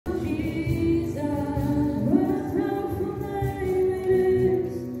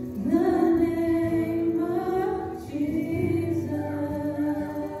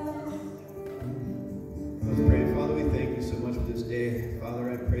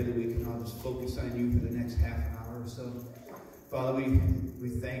focus on you for the next half an hour or so. Father, we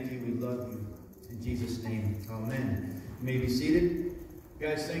thank you. We love you. In Jesus' name, amen. You may be seated.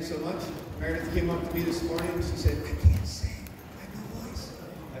 Guys, thanks so much. Meredith came up to me this morning and she said, I can't sing. I have no voice.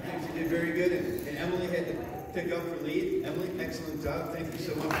 I think she did very good. And Emily had to pick up her lead. Emily, excellent job. Thank you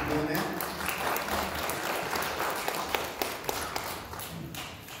so much for doing that.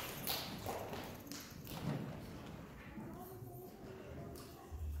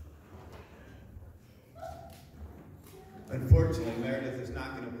 Unfortunately, Meredith is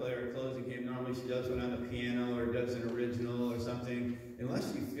not going to play our closing hymn. Normally she does one on the piano or does an original or something.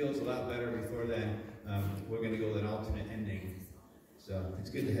 Unless she feels a lot better before then, we're going to go with an alternate ending. So it's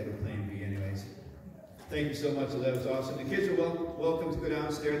good to have a plan B anyways. Thank you so much. That was awesome. The kids are welcome to go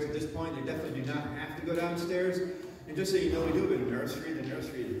downstairs at this point. They definitely do not have to go downstairs. And just so you know, we do have a nursery. The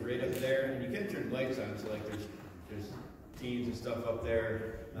nursery is right up there. And you can turn lights on, so like there's teens and stuff up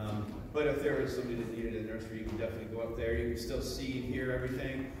there. But if there was somebody that needed a nursery, you can definitely go up there. You can still see and hear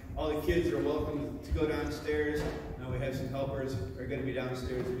everything. All the kids are welcome to go downstairs. We have some helpers who are going to be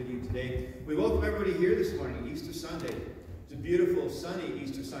downstairs with you today. We welcome everybody here this morning, Easter Sunday. It's a beautiful, sunny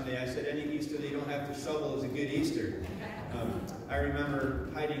Easter Sunday. I said any Easter that you don't have to shovel is a good Easter. I remember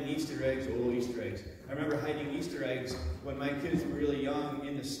hiding Easter eggs, Easter eggs. I remember hiding Easter eggs when my kids were really young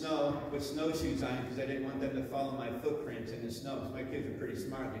in the snow with snowshoes on because I didn't want them to follow my footprints in the snow. So my kids were pretty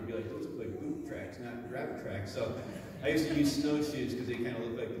smart. They'd be like, those look like boot tracks, not rabbit tracks. So I used to use snowshoes because they kind of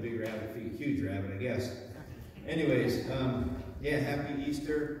look like the big rabbit feet, huge rabbit, I guess. Anyways, yeah, happy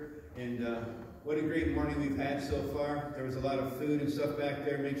Easter. And what a great morning we've had so far. There was a lot of food and stuff back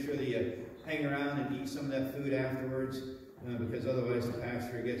there. Make sure that you hang around and eat some of that food afterwards because otherwise the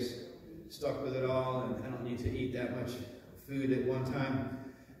pastor gets stuck with it all, and I don't need to eat that much food at one time.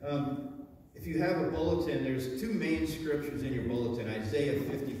 If you have a bulletin, there's two main scriptures in your bulletin. Isaiah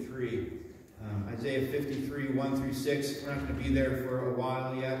 53. Isaiah 53, 1 through 6. We're not going to be there for a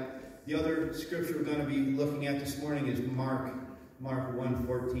while yet. The other scripture we're going to be looking at this morning is Mark 1,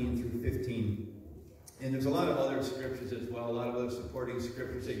 14 through 15. And there's a lot of other scriptures as well, a lot of other supporting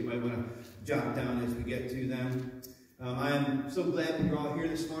scriptures that you might want to jot down as we get to them. I am so glad that you're all here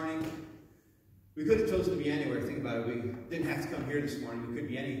this morning. We could have chosen to be anywhere. Think about it. We didn't have to come here this morning. We could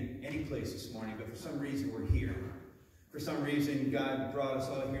be any place this morning, but for some reason we're here. For some reason, God brought us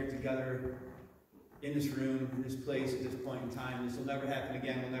all here together in this room, in this place, at this point in time. This will never happen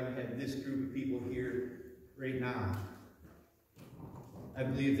again. We'll never have this group of people here right now. I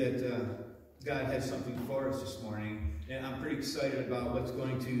believe that God has something for us this morning, and I'm pretty excited about what's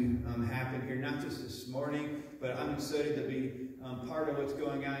going to happen here, not just this morning, but I'm excited to be part of what's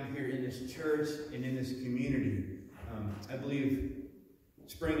going on here in this church and in this community. I believe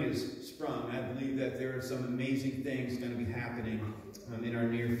spring is sprung. I believe that there are some amazing things going to be happening in our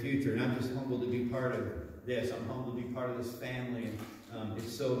near future, and I'm just humbled to be part of this. I'm humbled to be part of this family, and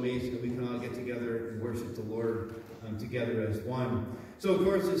it's so amazing that we can all get together and worship the Lord together as one. So, of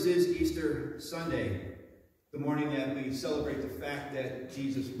course, this is Easter Sunday, the morning that we celebrate the fact that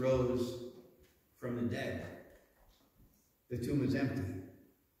Jesus rose from the dead. The tomb is empty.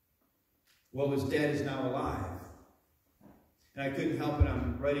 What was dead is now alive. And I couldn't help it.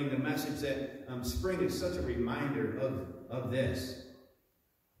 I'm writing the message that spring is such a reminder of this.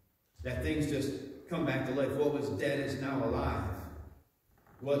 That things just come back to life. What was dead is now alive.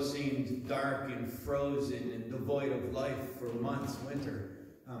 What seemed dark and frozen and devoid of life for months, winter,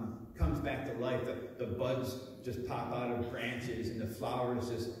 comes back to life. The buds just pop out of branches and the flowers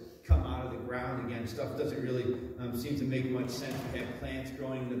just come out of the ground again. Stuff doesn't really seem to make much sense. We have plants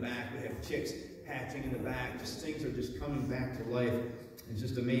growing in the back. We have chicks hatching in the back. Just things are just coming back to life. It's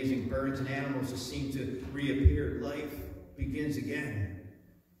just amazing. Birds and animals just seem to reappear. Life begins again.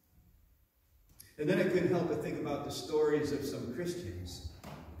 And then I couldn't help but think about the stories of some Christians.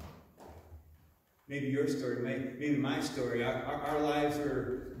 Maybe your story, maybe my story. Our lives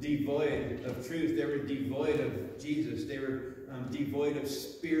were devoid of truth. They were devoid of Jesus. They were devoid of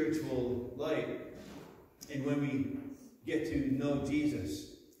spiritual light. And when we get to know Jesus,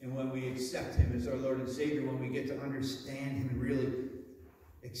 and when we accept him as our Lord and Savior, when we get to understand him and really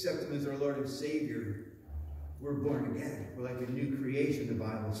accept him as our Lord and Savior, we're born again. We're like a new creation, the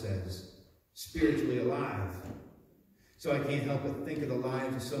Bible says. Spiritually alive. So I can't help but think of the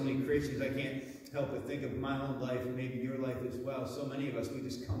lives of so many Christians. I can't help but think of my own life and maybe your life as well. So many of us, we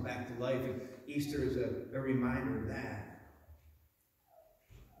just come back to life, and Easter is a reminder of that.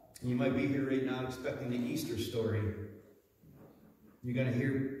 And you might be here right now expecting the Easter story. You're going to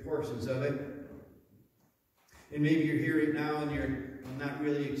hear portions of it. And maybe you're here right now and you're not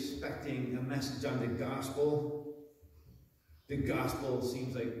really expecting a message on the gospel. The gospel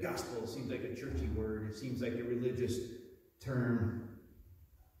seems like a churchy word. It seems like a religious term.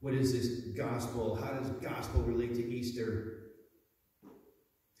 What is this gospel? How does gospel relate to Easter?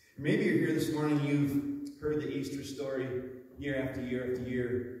 Maybe you're here this morning, you've heard the Easter story year after year after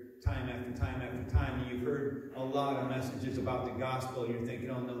year, time after time after time, and you've heard a lot of messages about the gospel. You're thinking,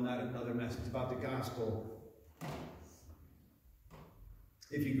 oh no, not another message about the gospel.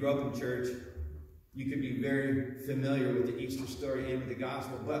 If you grew up in church, you could be very familiar with the Easter story and with the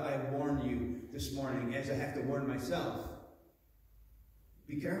gospel, but I warn you this morning, as I have to warn myself,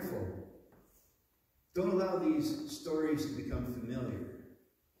 be careful. Don't allow these stories to become familiar.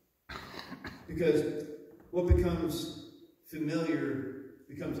 Because what becomes familiar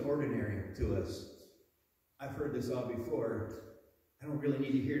becomes ordinary to us. I've heard this all before. I don't really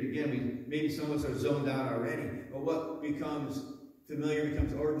need to hear it again. Maybe some of us are zoned out already. But what becomes familiar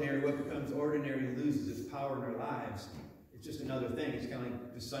becomes ordinary. What becomes ordinary loses its power in our lives. It's just another thing. It's kind of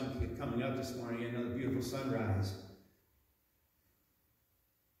like the sun coming up this morning, another beautiful sunrise.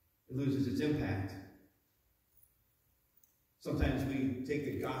 It loses its impact. Sometimes we take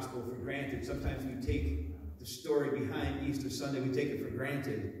the gospel for granted. Sometimes we take the story behind Easter Sunday, we take it for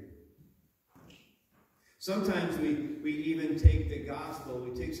granted. Sometimes we even take the gospel,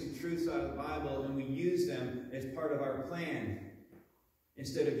 we take some truths out of the Bible, and we use them as part of our plan,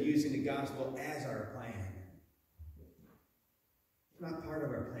 instead of using the gospel as our plan. It's not part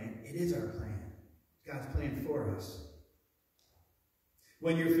of our plan. It is our plan. It's God's plan for us.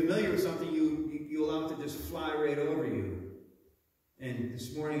 When you're familiar with something, you allow it to just fly right over you. And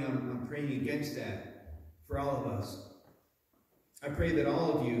this morning I'm praying against that for all of us. I pray that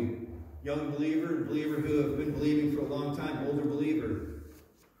all of you, young believer and believer who have been believing for a long time, older believer,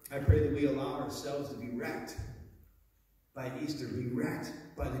 I pray that we allow ourselves to be wrecked by Easter, be wrecked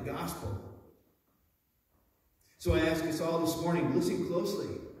by the gospel. So I ask us all this morning, listen closely.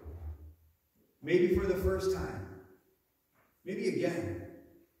 Maybe for the first time. Maybe again.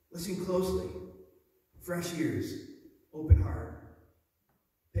 Listen closely. Fresh ears. Open heart.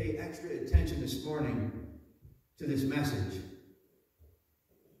 Pay extra attention this morning to this message.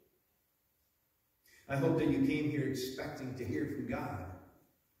 I hope that you came here expecting to hear from God.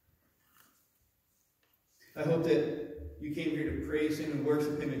 I hope that you came here to praise Him and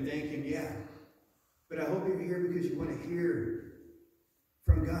worship Him and thank Him, yeah. But I hope you're here because you want to hear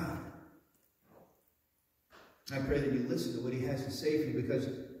from God. I pray that you listen to what He has to say to you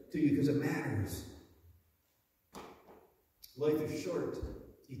because it matters. Life is short.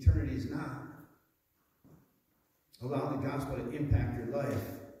 Eternity is not. Allow the gospel to impact your life.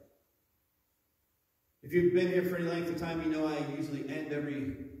 If you've been here for any length of time, you know I usually end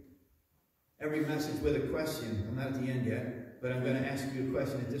every message with a question. I'm not at the end yet, but I'm going to ask you a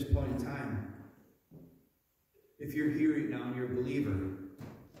question at this point in time. If you're hearing now and you're a believer,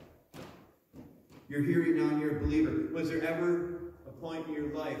 was there ever a point in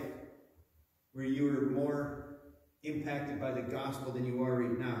your life where you were more impacted by the gospel than you are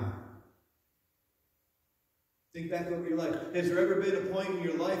right now? Think back over your life. Has there ever been a point in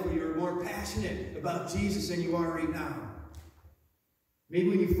your life where you were more passionate about Jesus than you are right now? Maybe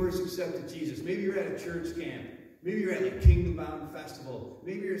when you first accepted Jesus. Maybe you're at a church camp. Maybe you're at a Kingdom Bound festival.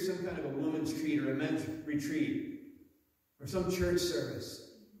 Maybe you're at some kind of a women's retreat or a men's retreat or some church service.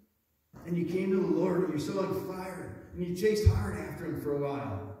 And you came to the Lord and you're so on fire and you chased hard after Him for a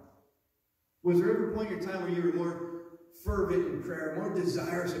while. Was there ever a point in your time where you were more fervent in prayer, more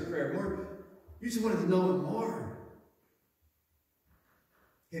desirous of prayer, you just wanted to know Him more?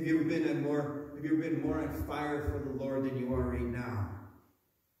 Have you ever been more on fire for the Lord than you are right now?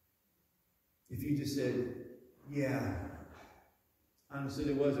 If you just said, yeah, honestly,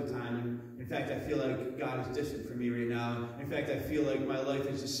 there was a time. In fact, I feel like God is distant from me right now. In fact, I feel like my life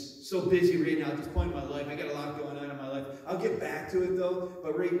is just so busy right now. At this point in my life, I got a lot going on in my life. I'll get back to it, though.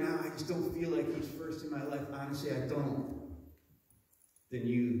 But right now, I just don't feel like He's first in my life. Honestly, I don't. Then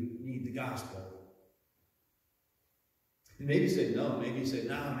you need the gospel. And maybe you said no. Maybe you said,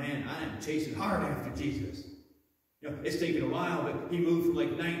 nah, man, I am chasing hard after Jesus. It's taken a while, but He moved from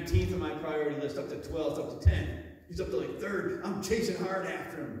like 19th on my priority list up to 12th, up to 10th. He's up to like 3rd. I'm chasing hard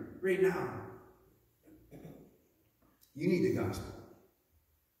after Him right now. You need the gospel.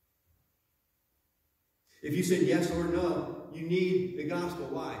 If you said yes or no, you need the gospel.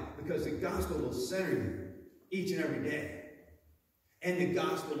 Why? Because the gospel will center you each and every day. And the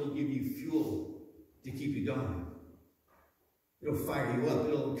gospel will give you fuel to keep you going. It'll fire you up.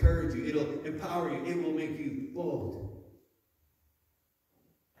 It'll encourage you. It'll empower you. It will make you bold.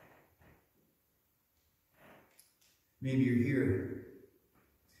 Maybe you're here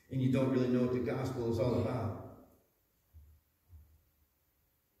and you don't really know what the gospel is all about.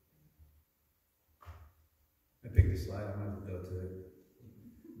 the slide. I'm going to go to it.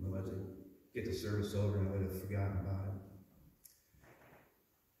 I'm going to get the service over and I would have forgotten about it.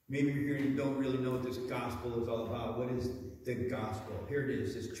 Maybe you're here and you don't really know what this gospel is all about. What is the gospel? Here it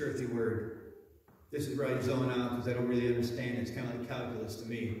is, this churchy word. This is where I zone out because I don't really understand it. It's kind of like calculus to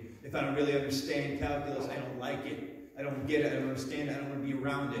me. If I don't really understand calculus, I don't like it. I don't get it. I don't understand it. I don't want to be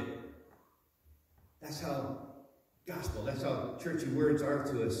around it. That's how gospel, that's how churchy words are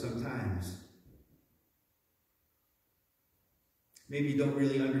to us sometimes. Maybe you don't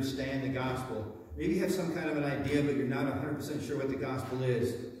really understand the gospel. Maybe you have some kind of an idea, but you're not 100% sure what the gospel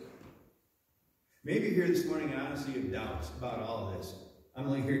is. Maybe you're here this morning and honestly you have doubts about all of this. I'm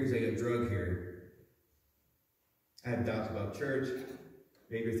only here because I got drug here. I have doubts about church.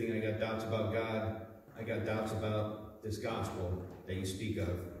 Maybe you're thinking I got doubts about God. I got doubts about this gospel that you speak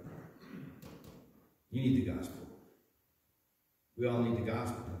of. You need the gospel. We all need the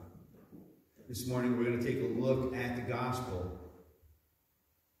gospel. This morning we're going to take a look at the gospel.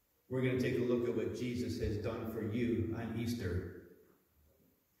 We're going to take a look at what Jesus has done for you on Easter.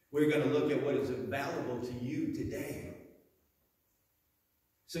 We're going to look at what is available to you today.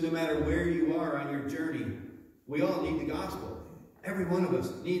 So no matter where you are on your journey, we all need the gospel. Every one of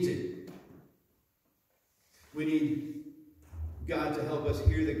us needs it. We need God to help us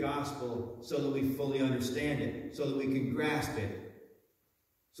hear the gospel so that we fully understand it, so that we can grasp it,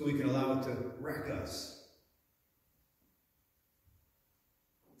 so we can allow it to wreck us.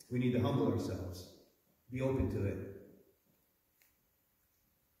 We need to humble ourselves, be open to it.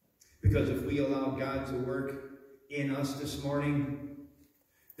 Because if we allow God to work in us this morning,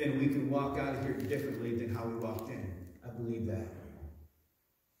 then we can walk out of here differently than how we walked in. I believe that.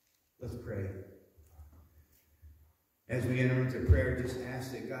 Let's pray. As we enter into prayer, just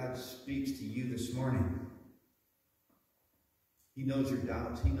ask that God speaks to you this morning. He knows your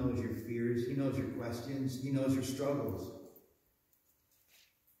doubts. He knows your fears. He knows your questions. He knows your struggles.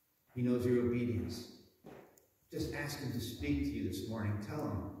 He knows your obedience. Just ask him to speak to you this morning. Tell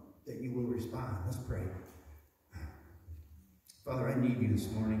him that you will respond. Let's pray. Father, I need you this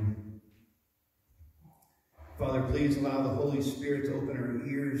morning. Father, please allow the Holy Spirit to open our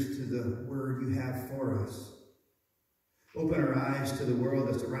ears to the word you have for us. Open our eyes to the world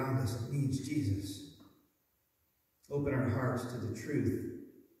that's around us that needs Jesus. Open our hearts to the truth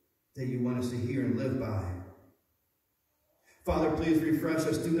that you want us to hear and live by. Father, please refresh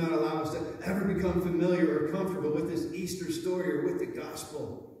us. Do not allow us to ever become familiar or comfortable with this Easter story or with the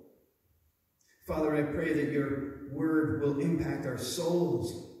gospel. Father, I pray that your word will impact our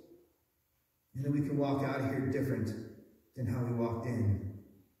souls and that we can walk out of here different than how we walked in.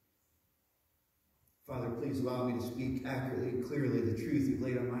 Father, please allow me to speak accurately and clearly the truth you've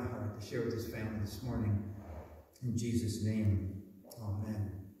laid on my heart to share with this family this morning. In Jesus' name,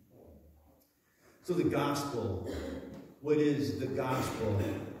 amen. So the gospel. What is the gospel?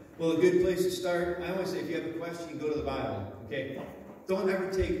 Well, a good place to start, I always say if you have a question, go to the Bible, okay? Don't ever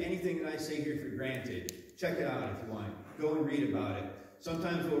take anything that I say here for granted. Check it out if you want. Go and read about it.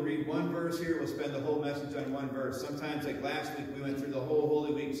 Sometimes we'll read one verse here, we'll spend the whole message on one verse. Sometimes, like last week, we went through the whole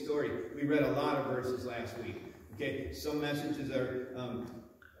Holy Week story. We read a lot of verses last week. Okay, some messages are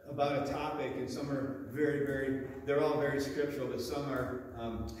about a topic, and some are they're all very scriptural, but some are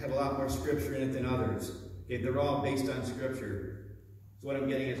have a lot more scripture in it than others. Okay, they're all based on scripture. So what I'm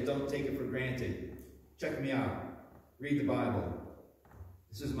getting is don't take it for granted. Check me out. Read the Bible.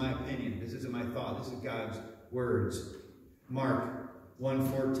 This is my opinion. This isn't my thought. This is God's words. Mark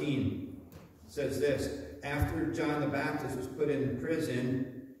 1:14 says this. After John the Baptist was put in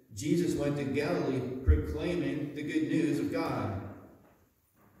prison, Jesus went to Galilee proclaiming the good news of God.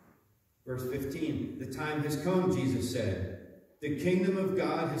 Verse 15. The time has come, Jesus said. The kingdom of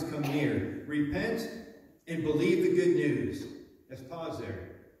God has come near. Repent and believe the good news. Let's pause there.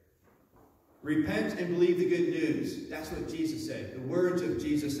 Repent and believe the good news. That's what Jesus said. The words of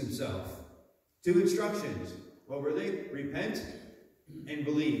Jesus himself. 2 instructions. What were they? Repent and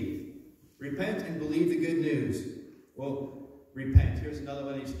believe. Repent and believe the good news. Well, repent. Here's another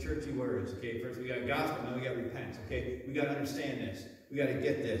one of these churchy words. Okay, first we got gospel, now we got repent. Okay, we got to understand this. We got to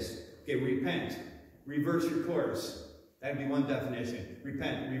get this. Okay, repent. Reverse your course. That'd be one definition.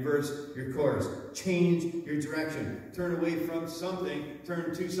 Repent. Reverse your course. Change your direction. Turn away from something.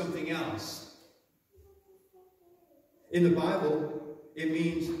 Turn to something else. In the Bible, it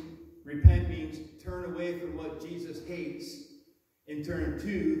means, repent means turn away from what Jesus hates and turn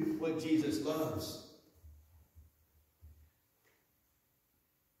to what Jesus loves.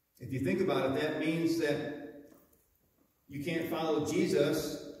 If you think about it, that means that you can't follow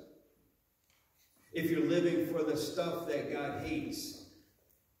Jesus if you're living for the stuff that God hates.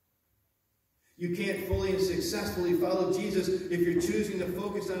 You can't fully and successfully follow Jesus if you're choosing to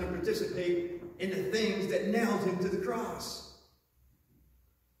focus on and participate in the things that nailed him to the cross.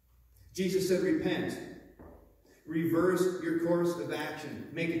 Jesus said, repent. Reverse your course of action.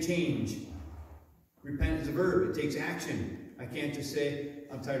 Make a change. Repent is a verb. It takes action. I can't just say,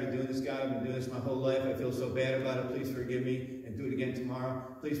 I'm tired of doing this, God. I've been doing this my whole life. I feel so bad about it. Please forgive me. And do it again tomorrow.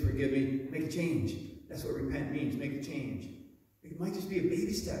 Please forgive me. Make a change. That's what repent means. Make a change. It might just be a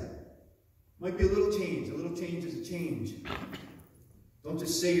baby step. It might be a little change. A little change is a change. Don't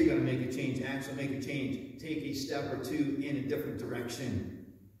just say you're going to make a change. Actually make a change. Take a step or two in a different direction.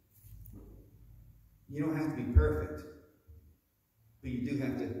 You don't have to be perfect, but you do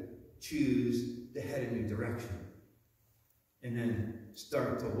have to choose to head a new direction and then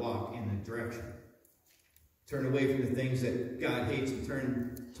start to walk in the direction. Turn away from the things that God hates and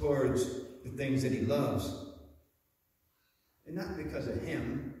turn towards the things that he loves. And not because of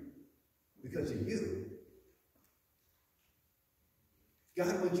him, because of you.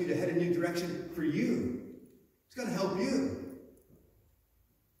 God wants you to head a new direction for you. It's going to help you.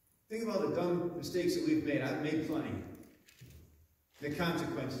 Think about the dumb mistakes that we've made. I've made plenty. The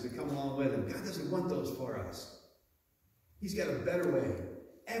consequences that come along with them. God doesn't want those for us. He's got a better way.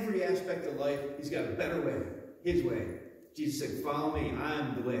 Every aspect of life, he's got a better way. His way. Jesus said, follow me.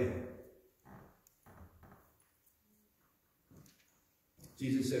 I'm the way.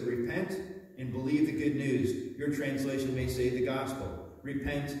 Jesus said, repent and believe the good news. Your translation may say the gospel.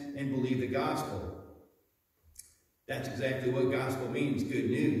 Repent and believe the gospel. That's exactly what gospel means, good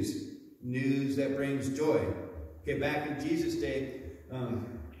news. News that brings joy. Okay, back in Jesus' day,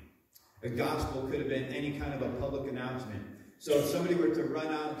 a gospel could have been any kind of a public announcement. So if somebody were to run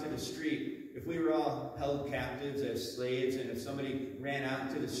out into the street, if we were all held captives as slaves, and if somebody ran out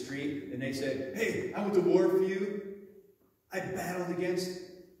into the street and they said, hey, I went to war for you. I battled against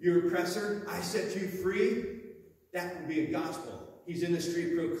your oppressor. I set you free. That would be a gospel. He's in the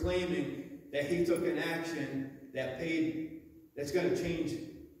street proclaiming that he took an action that's going to change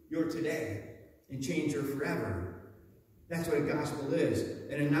your today and change your forever. That's what a gospel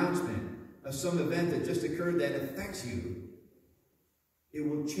is. An announcement of some event that just occurred that affects you. It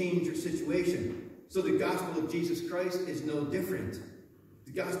will change your situation. So the gospel of Jesus Christ is no different.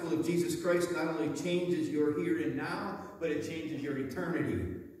 The gospel of Jesus Christ not only changes your here and now, but it changes your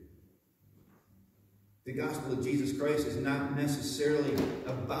eternity. The gospel of Jesus Christ is not necessarily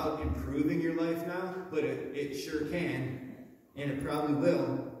about improving your life now, but it sure can, and it probably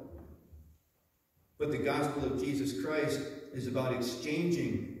will. But the gospel of Jesus Christ is about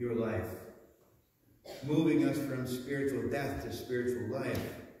exchanging your life, moving us from spiritual death to spiritual life.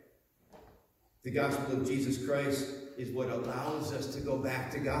 The gospel of Jesus Christ is what allows us to go back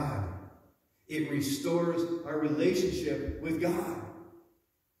to God. It restores our relationship with God.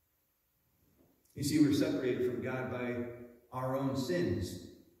 You see, we're separated from God by our own sins.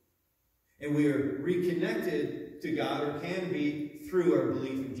 And we are reconnected to God, or can be, through our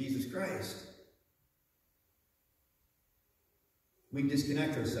belief in Jesus Christ. We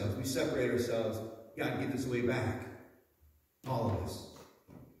disconnect ourselves. We separate ourselves. God, give us a way back. All of us.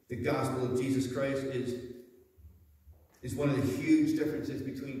 The gospel of Jesus Christ is one of the huge differences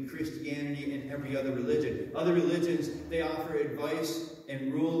between Christianity and every other religion. Other religions, they offer advice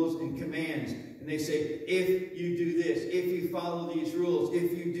and rules and commands. And they say, if you do this, if you follow these rules,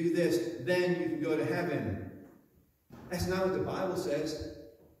 if you do this, then you can go to heaven. That's not what the Bible says.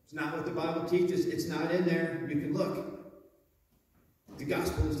 It's not what the Bible teaches. It's not in there. You can look. The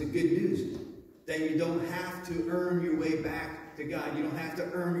gospel is the good news. That you don't have to earn your way back to God. You don't have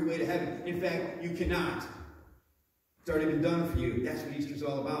to earn your way to heaven. In fact, you cannot. It's already been done for you. That's what Easter's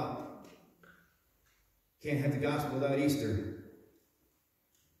all about. Can't have the gospel without Easter.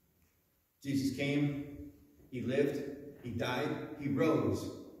 Jesus came, he lived, he died, he rose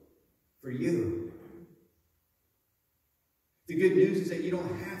for you. The good news is that you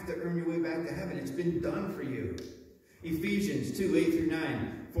don't have to earn your way back to heaven. It's been done for you. Ephesians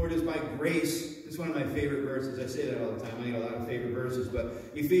 2:8-9. For it is by grace. This is one of my favorite verses. I say that all the time. I got a lot of favorite verses. But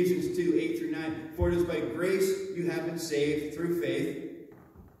Ephesians 2:8-9. For it is by grace you have been saved through faith.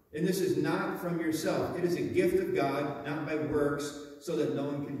 And this is not from yourself. It is a gift of God, not by works, so that no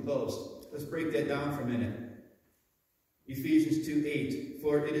one can boast. Let's break that down for a minute. Ephesians 2:8.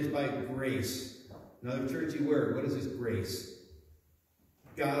 For it is by grace. Another churchy word. What is this grace?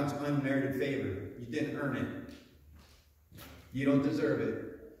 God's unmerited favor. You didn't earn it. You don't deserve it.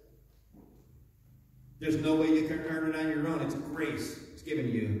 There's no way you can earn it on your own. It's grace. It's given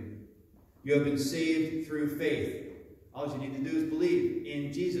you. You have been saved through faith. All you need to do is believe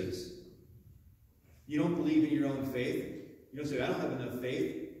in Jesus. You don't believe in your own faith. You don't say, I don't have enough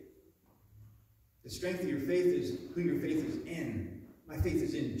faith. The strength of your faith is who your faith is in. My faith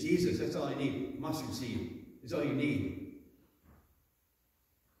is in Jesus. That's all I need. Mustard seed is all you need.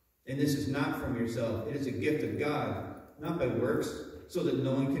 And this is not from yourself. It is a gift of God, not by works, so that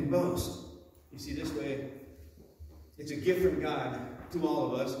no one can boast. You see, this way, it's a gift from God to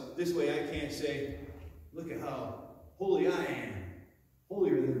all of us. This way I can't say, look at how holy I am.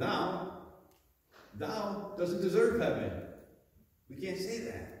 Holier than thou. Thou doesn't deserve heaven. We can't say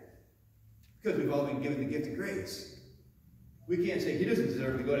that. Because we've all been given the gift of grace. We can't say, he doesn't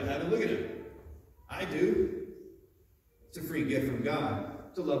deserve to go to heaven. Look at him. I do. It's a free gift from God.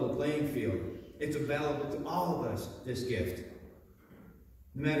 It's a level playing field. It's available to all of us, this gift.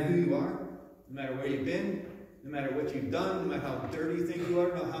 No matter who you are, no matter where you've been, no matter what you've done, no matter how dirty you think you are,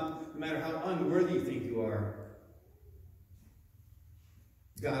 no matter how unworthy you think you are,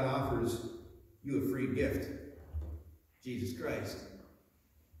 God offers you a free gift. Jesus Christ.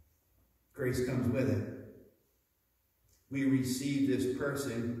 Grace comes with it. We receive this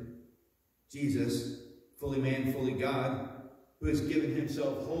person, Jesus, fully man, fully God, who has given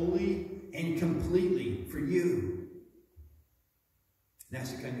himself wholly and completely for you. And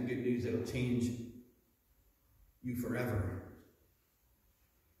that's the kind of good news that will change you forever.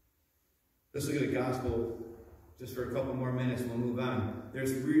 Let's look at the gospel just for a couple more minutes. We'll move on.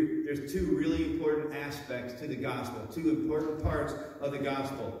 There's two really important aspects to the gospel, two important parts of the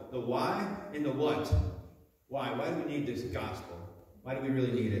gospel. The why and the what. Why? Why do we need this gospel? Why do we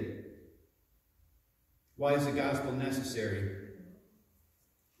really need it? Why is the gospel necessary?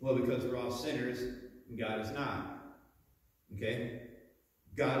 Well, because we're all sinners and God is not. Okay?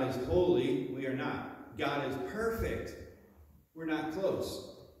 God is holy, we are not. God is perfect, we're not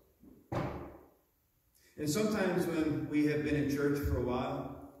close. And sometimes when we have been in church for a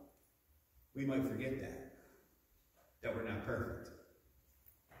while, we might forget that we're not perfect.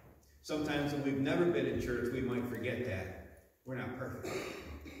 Sometimes when we've never been in church, we might forget that we're not perfect.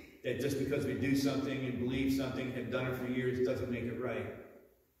 That just because we do something and believe something, have done it for years, doesn't make it right.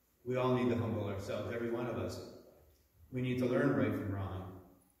 We all need to humble ourselves, every one of us. We need to learn right from wrong.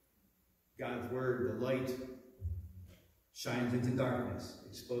 God's word, the light, shines into darkness,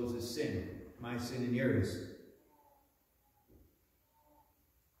 exposes sin, my sin and yours.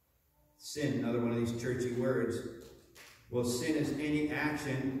 Sin, another one of these churchy words. Well, sin is any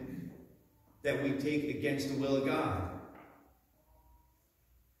action that we take against the will of God.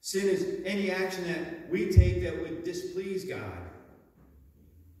 Sin is any action that we take that would displease God.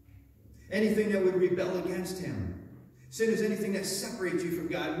 Anything that would rebel against him. Sin is anything that separates you from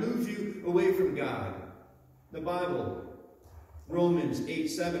God, moves you away from God. The Bible, Romans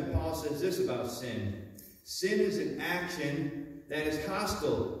 8:7, Paul says this about sin. Sin is an action that is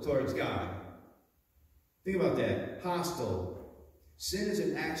hostile towards God. Think about that. Hostile. Sin is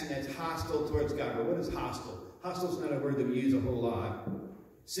an action that's hostile towards God. But what is hostile? Hostile is not a word that we use a whole lot.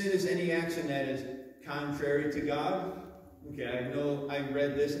 Sin is any action that is contrary to God. Okay, I know I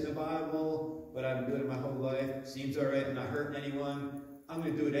read this in the Bible, but I've been doing it my whole life. Seems all right. I'm not hurting anyone. I'm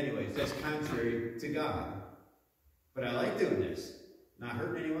going to do it anyways. That's contrary to God. But I like doing this. Not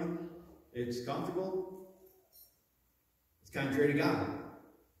hurting anyone. It's comfortable. It's contrary to God.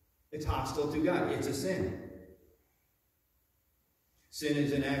 It's hostile to God. It's a sin. Sin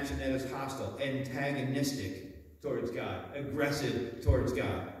is an action that is hostile, antagonistic towards God, aggressive towards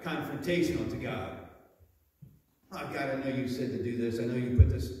God, confrontational to God. Oh, God, I know you said to do this. I know you put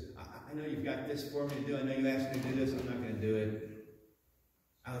this. I know you've got this for me to do. I know you asked me to do this. I'm not going to do it.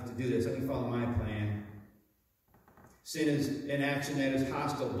 I like to do this. Let me follow my plan. Sin is an action that is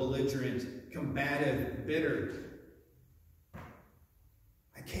hostile, belligerent, combative, bitter.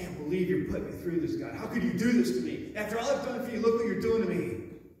 I can't believe you're putting me through this, God. How could you do this to me? After all I've done for you, look what you're doing to me.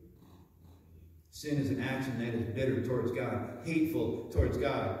 Sin is an action that is bitter towards God, hateful towards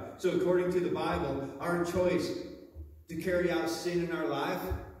God. So according to the Bible, our choice to carry out sin in our life,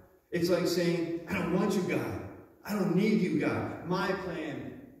 it's like saying, I don't want you, God. I don't need you, God. My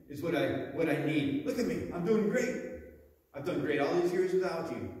plan is what I need. Look at me. I'm doing great. I've done great all these years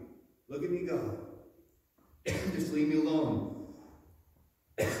without you. Look at me go. Just leave me alone.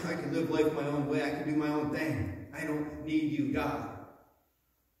 I can live life my own way. I can do my own thing. I don't need you, God.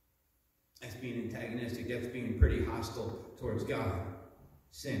 That's being antagonistic. That's being pretty hostile towards God.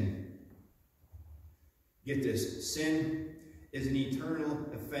 Sin. Get this. Sin is an eternal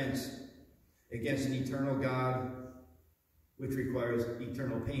offense against an eternal God, which requires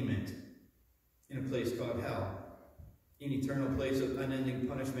eternal payment in a place called hell. An eternal place of unending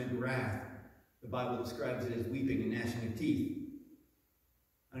punishment and wrath. The Bible describes it as weeping and gnashing of teeth.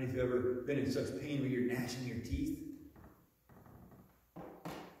 I don't know if you've ever been in such pain where you're gnashing your teeth.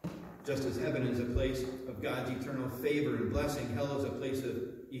 Just as heaven is a place of God's eternal favor and blessing, hell is a place of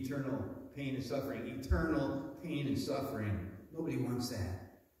eternal pain and suffering. Eternal pain and suffering. Nobody wants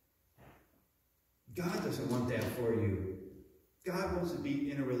that. God doesn't want that for you. God wants to be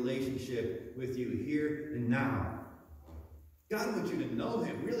in a relationship with you here and now. God wants you to know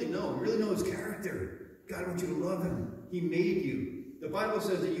him, really know his character. God wants you to love him. He made you. The Bible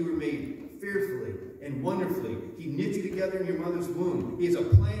says that you were made fearfully and wonderfully. He knit you together in your mother's womb. He has a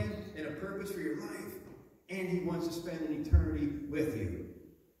plan and a purpose for your life. And he wants to spend an eternity with you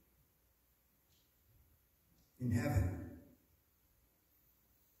in heaven.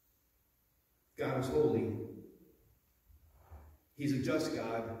 God is holy. He's a just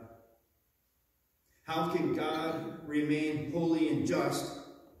God. How can God remain holy and just?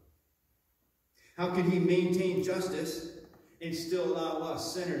 How can he maintain justice and still allow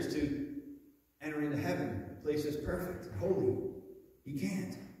us sinners to enter into heaven, a place that's perfect and holy? He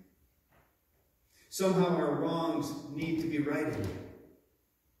can't. Somehow our wrongs need to be righted.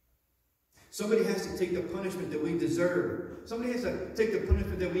 Somebody has to take the punishment that we deserve. Somebody has to take the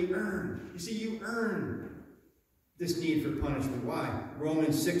punishment that we earn. You see, you earn this need for punishment. Why?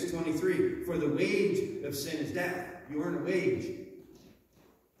 Romans 6:23. For the wage of sin is death. You earn a wage.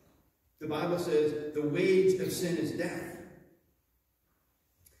 The Bible says the wage of sin is death.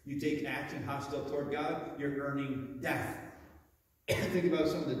 You take action hostile toward God, you're earning death. Think about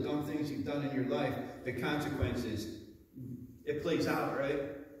some of the dumb things you've done in your life, the consequences. It plays out, right?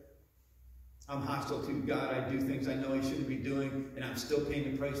 I'm hostile to God. I do things I know I shouldn't be doing, and I'm still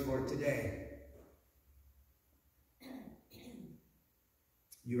paying the price for it today.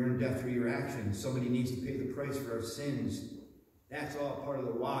 You earn death through your actions. Somebody needs to pay the price for our sins. That's all part of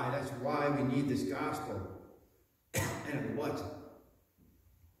the why. That's why we need this gospel. Enter what?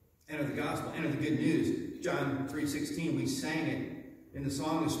 Enter the gospel. Enter the good news. John 3:16, we sang it in the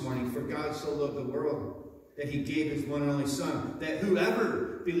song this morning. For God so loved the world that he gave his one and only Son, that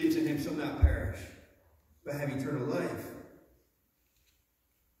whoever believes in him shall not perish, but have eternal life.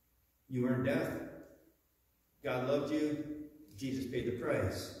 You earn death. God loved you. Jesus paid the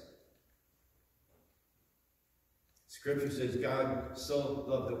price. Scripture says God so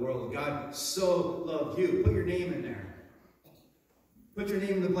loved the world. God so loved you. Put your name in there. Put your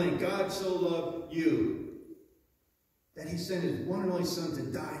name in the blank. God so loved you that he sent his one and only Son to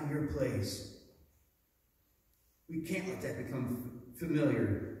die in your place. We can't let that become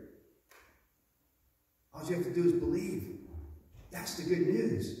familiar. All you have to do is believe. That's the good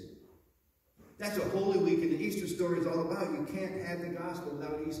news. That's what Holy Week and the Easter story is all about. You can't have the gospel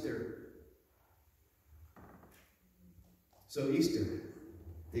without Easter. So Easter,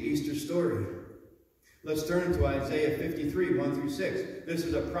 the Easter story. Let's turn to Isaiah 53, 1 through 6. This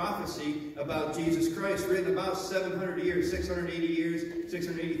is a prophecy about Jesus Christ, written about 700 years, 680 years,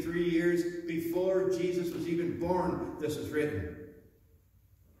 683 years before Jesus was even born. This was written.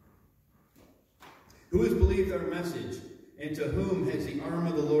 Who has believed our message, and to whom has the arm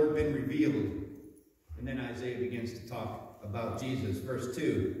of the Lord been revealed? And then Isaiah begins to talk about Jesus. Verse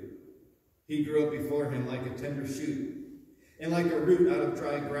 2. He grew up before him like a tender shoot, and like a root out of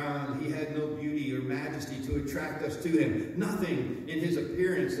dry ground. He had no beauty or majesty to attract us to him. Nothing in his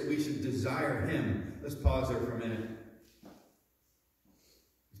appearance that we should desire him. Let's pause there for a minute.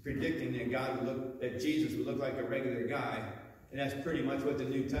 He's predicting that Jesus would look like a regular guy. And that's pretty much what the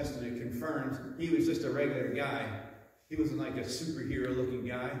New Testament confirms. He was just a regular guy. He wasn't like a superhero-looking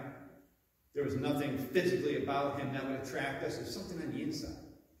guy. There was nothing physically about him that would attract us. There's something on the inside.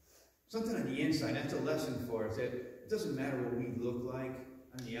 Something on the inside. That's a lesson for us. It doesn't matter what we look like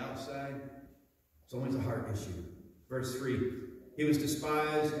on the outside. It's always a heart issue. Verse 3. He was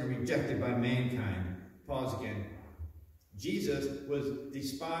despised and rejected by mankind. Pause again. Jesus was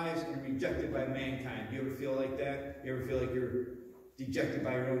despised and rejected by mankind. You ever feel like that? You ever feel like you're dejected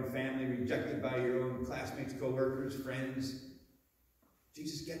by your own family, rejected by your own classmates, co-workers, friends?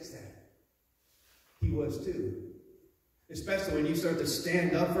 Jesus gets that. He was too. Especially when you start to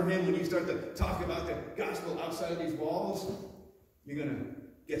stand up for him, when you start to talk about the gospel outside of these walls, you're going to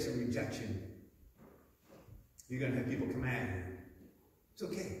get some rejection. You're going to have people come at you. It's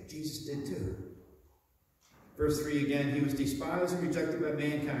okay. Jesus did too. Verse 3 again, he was despised and rejected by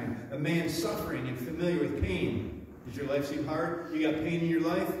mankind, a man suffering and familiar with pain. Does your life seem hard? You got pain in your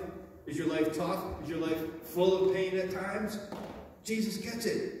life? Is your life tough? Is your life full of pain at times? Jesus gets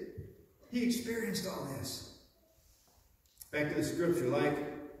it. He experienced all this. Back to the scripture, like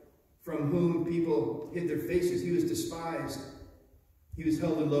from whom people hid their faces. He was despised. He was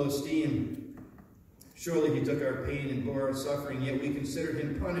held in low esteem. Surely he took our pain and bore our suffering, yet we consider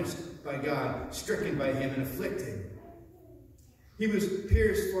him punished by God, stricken by him and afflicted. He was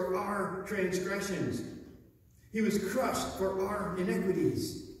pierced for our transgressions. He was crushed for our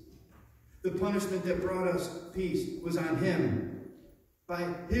iniquities. The punishment that brought us peace was on him.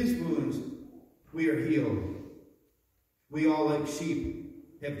 By his wounds we are healed. We all, like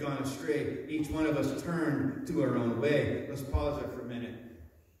sheep, have gone astray. Each one of us turned to our own way. Let's pause there for a minute.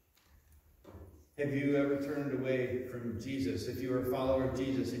 Have you ever turned away from Jesus? If you are a follower of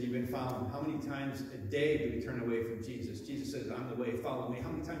Jesus and you've been following, how many times a day do we turn away from Jesus? Jesus says, I'm the way, follow me. How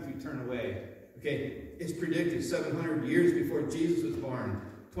many times do we turn away? Okay, it's predicted 700 years before Jesus was born.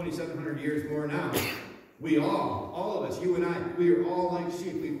 2,700 years more now. We all of us, you and I, we are all like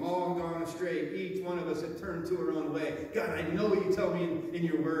sheep. We've all gone astray. Each one of us have turned to our own way. God, I know what you tell me in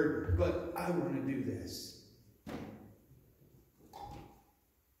your word, but I want to do this.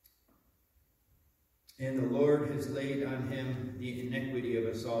 And the Lord has laid on him the iniquity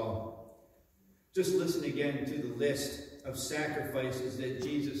of us all. Just listen again to the list of sacrifices that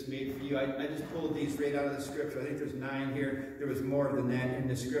Jesus made for you. I just pulled these right out of the scripture. I think there's 9 here. There was more than that in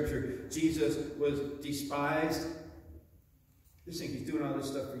the scripture. Jesus was despised. Just think, he's doing all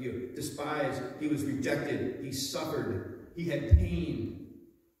this stuff for you. Despised. He was rejected. He suffered. He had pain.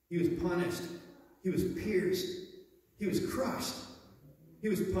 He was punished. He was pierced. He was crushed. He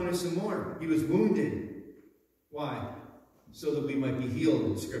was punished some more. He was wounded. Why? So that we might be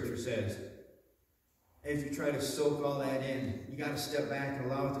healed, the scripture says. And if you try to soak all that in, you got to step back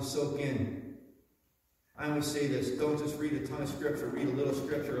and allow it to soak in. I always say this, don't just read a ton of scripture, read a little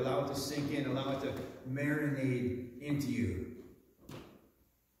scripture, allow it to sink in, allow it to marinate into you.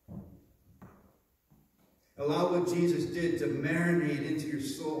 Allow what Jesus did to marinate into your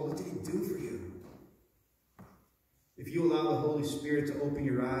soul. What did he do for you? If you allow the Holy Spirit to open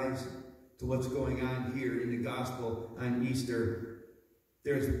your eyes to what's going on here in the gospel on Easter,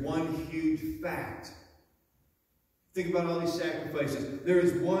 there's one huge fact. Think about all these sacrifices. There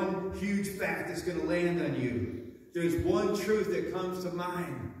is one huge fact that's going to land on you. There's one truth that comes to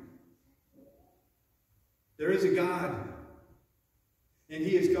mind. There is a God, and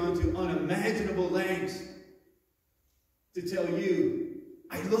he has gone to unimaginable lengths to tell you,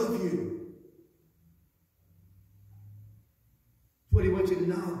 I love you. That's what he wants you to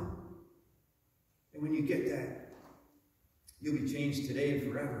know. And when you get that, you'll be changed today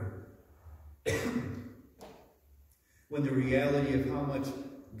and forever. When the reality of how much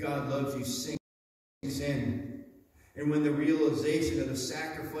God loves you sinks in, and when the realization of the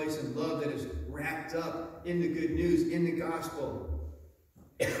sacrifice and love that is wrapped up in the good news, in the gospel,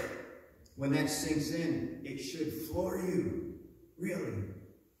 when that sinks in, it should floor you, really.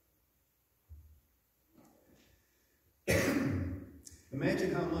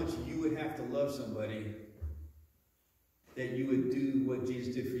 Imagine how much you would have to love somebody that you would do what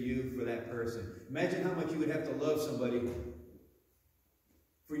Jesus did for you for that person. Imagine how much you would have to love somebody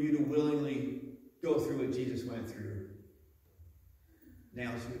for you to willingly go through what Jesus went through.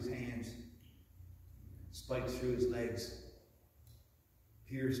 Nails through his hands, spikes through his legs,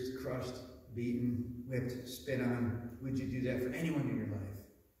 pierced, crushed, beaten, whipped, spit on. Would you do that for anyone in your life?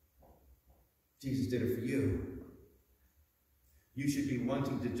 Jesus did it for you. You should be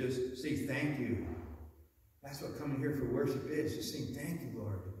wanting to just say thank you. That's what coming here for worship is, just saying thank you,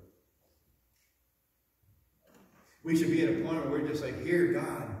 Lord. We should be at a point where we're just like, here,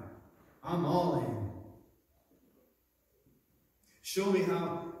 God, I'm all in. Show me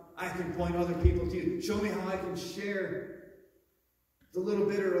how I can point other people to you. Show me how I can share the little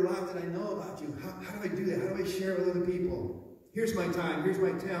bit or a lot that I know about you. How do I do that? How do I share with other people? Here's my time. Here's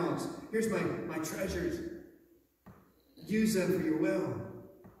my talents. Here's my treasures. Use them for your will.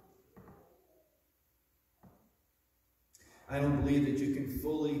 I don't believe that you can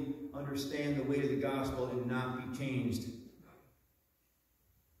fully understand the weight of the gospel and not be changed.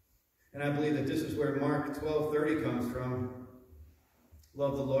 And I believe that this is where Mark 12:30 comes from.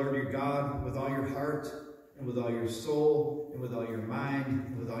 Love the Lord your God with all your heart and with all your soul and with all your mind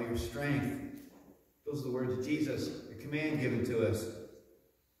and with all your strength. Those are the words of Jesus, the command given to us.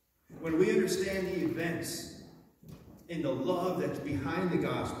 When we understand the events and the love that's behind the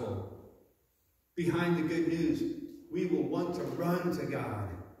gospel, behind the good news, we will want to run to God.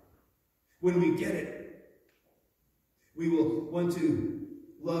 When we get it, we will want to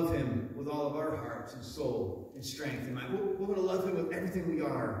love him with all of our hearts and soul and strength and mind. We'll want to love him with everything we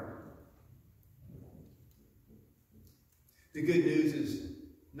are. The good news is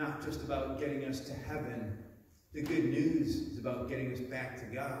not just about getting us to heaven. The good news is about getting us back to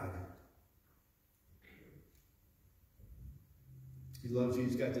God. He loves you.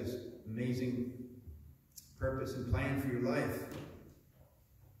 He's got this amazing purpose and plan for your life.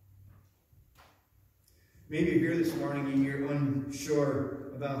 Maybe you're here this morning and you're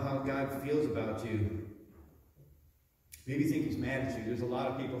unsure about how God feels about you. Maybe you think he's mad at you. There's a lot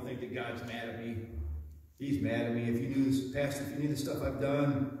of people think that God's mad at me. He's mad at me. If you knew this, Pastor, if you knew the stuff I've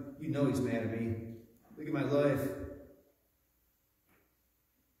done, you know he's mad at me. Look at my life.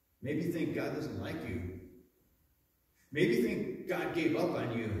 Maybe you think God doesn't like you. Maybe you think God gave up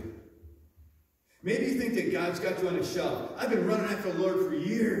on you. Maybe you think that God's got you on a shelf. I've been running after the Lord for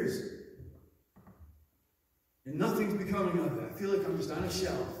years. And nothing's becoming of it. I feel like I'm just on a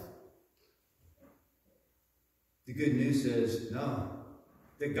shelf. The good news says no.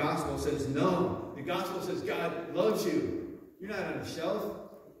 The gospel says no. The gospel says God loves you. You're not on a shelf.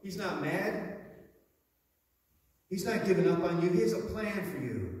 He's not mad. He's not giving up on you. He has a plan for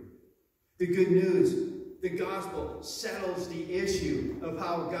you. The good news, the gospel settles the issue of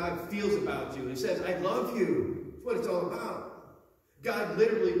how God feels about you. It says, I love you. That's what it's all about. God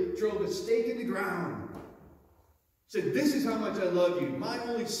literally drove a stake in the ground. Said, this is how much I love you. My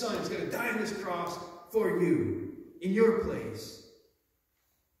only son is going to die on this cross for you, in your place.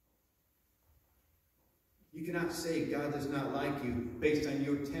 You cannot say God does not like you based on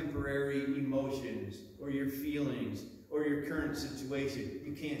your temporary emotions or your feelings or your current situation.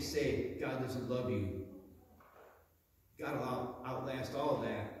 You can't say God doesn't love you. God will outlast all of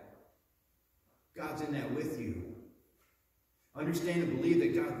that. God's in that with you. Understand and believe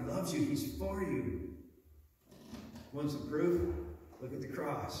that God loves you. He's for you. Want some proof? Look at the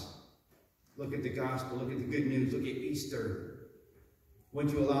cross. Look at the gospel. Look at the good news. Look at Easter.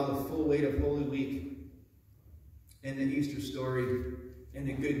 Once you allow the full weight of Holy Week and the Easter story and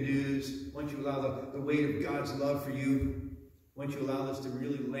the good news, once you allow the weight of God's love for you, once you allow this to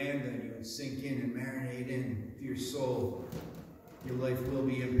really land on you and sink in and marinate into your soul, your life will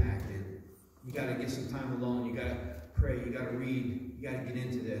be impacted. You got to get some time alone. You got to pray. You got to read. You got to get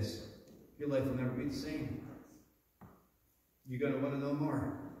into this. Your life will never be the same. You're going to want to know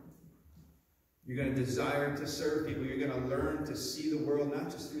more. You're going to desire to serve people. You're going to learn to see the world not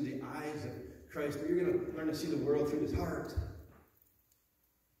just through the eyes of Christ, but you're going to learn to see the world through his heart.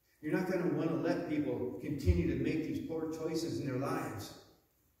 You're not going to want to let people continue to make these poor choices in their lives.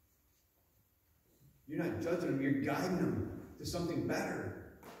 You're not judging them. You're guiding them to something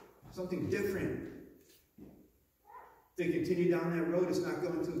better, something different. If they continue down that road, it's not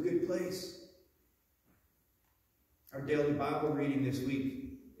going to a good place. Our daily Bible reading this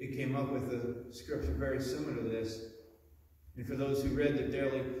week, it came up with a scripture very similar to this. And for those who read the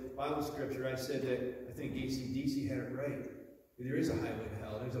daily Bible scripture, I said that I think AC/DC had it right. There is a highway to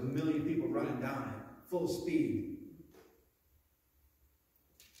hell. There's a million people running down it, full speed.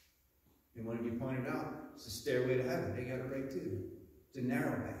 And one of you pointed out, it's the stairway to heaven. They got it right too. It's a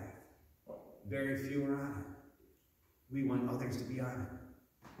narrow path. Very few are on it. We want others to be on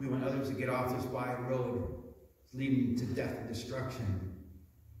it. We want others to get off this wide road leading to death and destruction.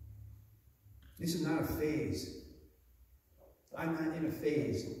 This is not a phase. I'm not in a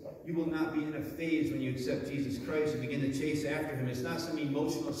phase. You will not be in a phase when you accept Jesus Christ and begin to chase after him. It's not some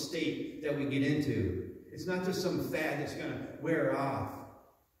emotional state that we get into. It's not just some fad that's going to wear off.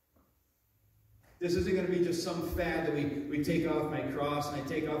 This isn't going to be just some fad that we take off my cross and I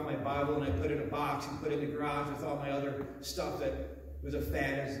take off my Bible and I put it in a box and put it in the garage with all my other stuff that was a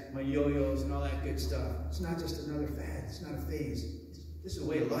fad, as my yo-yos and all that good stuff. It's not just another fad. It's not a phase. This is a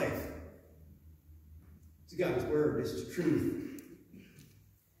way of life. It's God's word. This is truth.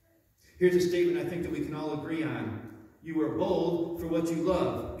 Here's a statement I think that we can all agree on. You are bold for what you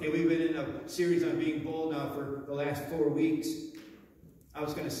love. Okay, we've been in a series on being bold now for the last 4 weeks. I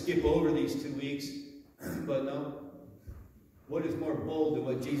was going to skip over these 2 weeks, but no. What is more bold than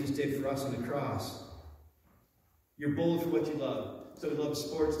what Jesus did for us on the cross? You're bold for what you love. So if you love a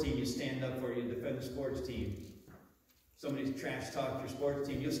sports team, you stand up for it, you defend the sports team. Somebody's trash talked your sports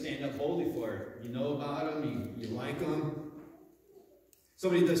team, you'll stand up boldly for it. You know about them, you like them.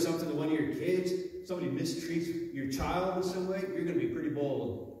 Somebody does something to one of your kids, somebody mistreats your child in some way, you're going to be pretty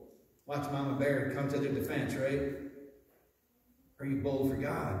bold. Watch Mama Bear come to their defense, right? Are you bold for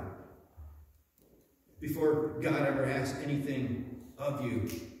God? Before God ever asks anything of you,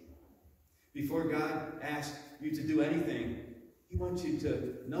 before God asks you to do anything, he wants you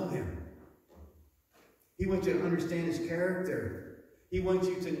to know him. He wants you to understand his character. He wants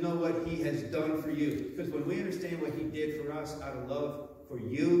you to know what he has done for you. Because when we understand what he did for us out of love for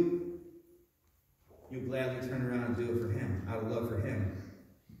you, you'll gladly turn around and do it for him, out of love for him.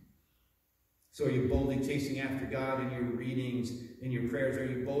 So are you boldly chasing after God in your readings, in your prayers? Are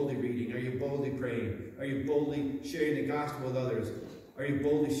you boldly reading? Are you boldly praying? Are you boldly sharing the gospel with others? Are you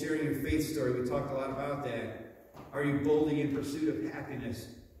boldly sharing your faith story? We talked a lot about that. Are you boldly in pursuit of happiness,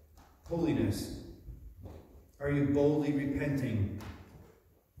 holiness? Are you boldly repenting?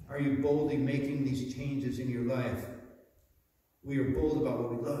 Are you boldly making these changes in your life? We are bold about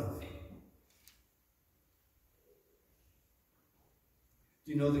what we love.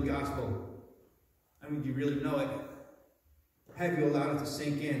 Do you know the gospel? I mean, do you really know it? Have you allowed it to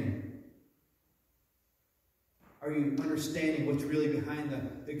sink in? Are you understanding what's really behind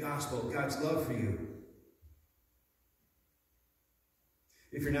the gospel, God's love for you?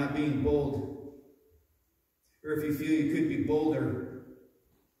 If you're not being bold, or if you feel you could be bolder,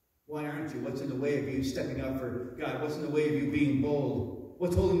 why aren't you? What's in the way of you stepping up for God? What's in the way of you being bold?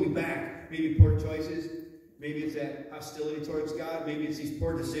 What's holding you back? Maybe poor choices. Maybe it's that hostility towards God. Maybe it's these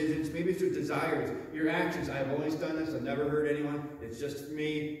poor decisions. Maybe it's your desires, your actions. I've always done this. I've never hurt anyone. It's just for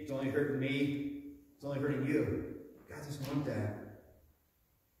me. It's only hurting me. It's only hurting you. God doesn't want that.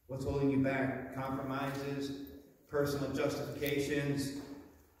 What's holding you back? Compromises, personal justifications.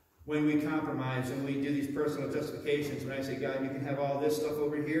 When we compromise, when we do these personal justifications, when I say, God, you can have all this stuff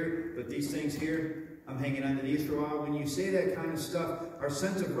over here, but these things here, I'm hanging on to these for a while. When you say that kind of stuff, our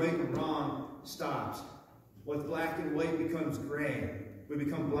sense of right and wrong stops. What's black and white becomes gray. We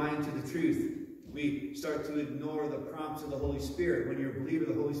become blind to the truth. We start to ignore the prompts of the Holy Spirit. When you're a believer,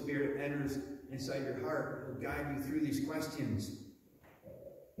 the Holy Spirit enters inside your heart. It will guide you through these questions,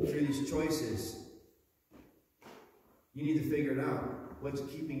 through these choices. You need to figure it out. What's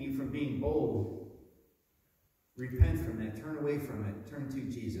keeping you from being bold? Repent from that. Turn away from it. Turn to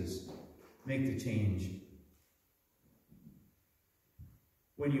Jesus. Make the change.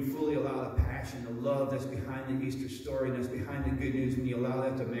 When you fully allow the passion, the love that's behind the Easter story, and that's behind the good news, when you allow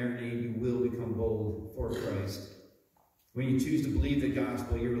that to marinate, you will become bold for Christ. When you choose to believe the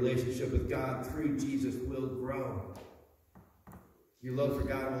gospel, your relationship with God through Jesus will grow. Your love for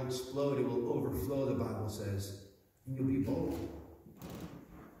God will explode. It will overflow, the Bible says. And you'll be bold.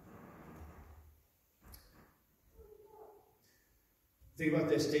 Think about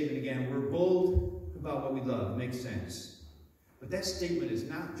that statement again. We're bold about what we love. Makes sense. But that statement is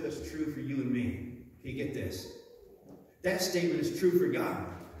not just true for you and me. Okay, get this. That statement is true for God.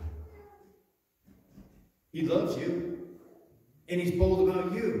 He loves you. And he's bold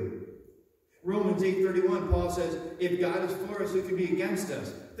about you. Romans 8:31, Paul says, if God is for us, who can be against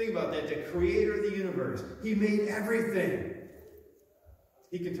us? Think about that. The creator of the universe. He made everything.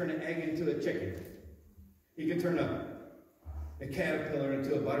 He can turn an egg into a chicken. He can turn a caterpillar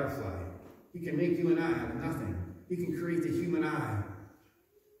into a butterfly. He can make you and I out of nothing. He can create the human eye.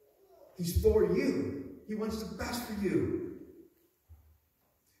 He's for you. He wants the best for you.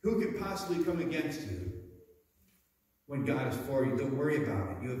 Who could possibly come against you when God is for you? Don't worry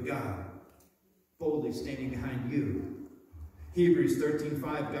about it. You have God boldly standing behind you. Hebrews 13:5,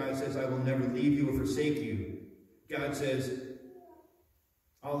 God says, I will never leave you or forsake you. God says,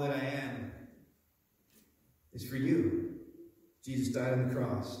 all that I am is for you. Jesus died on the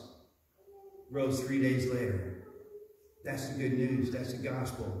cross, rose 3 days later. That's the good news. That's the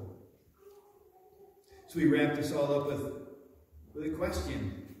gospel. So we wrap this all up with a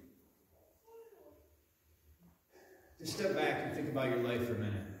question. Just step back and think about your life for a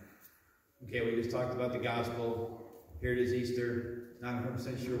minute. Okay, we just talked about the gospel. Here it is, Easter. Not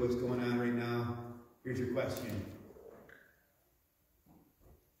 100% sure what's going on right now. Here's your question.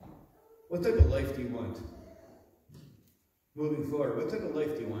 What type of life do you want? Moving forward, what type of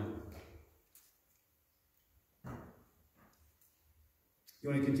life do you want? You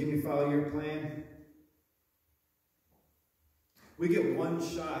want to continue to follow your plan? We get one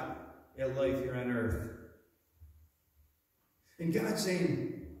shot at life here on earth. And God's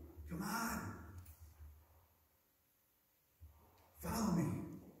saying, come on. Follow me.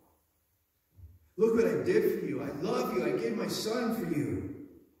 Look what I did for you. I love you. I gave my son for you.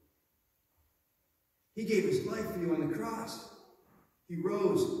 He gave his life for you on the cross. He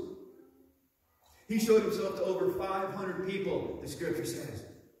rose. He showed himself to over 500 people, the scripture says.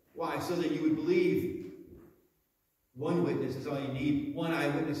 Why? So that you would believe. One witness is all you need. One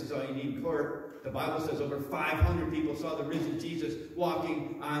eyewitness is all you need in court. The Bible says over 500 people saw the risen Jesus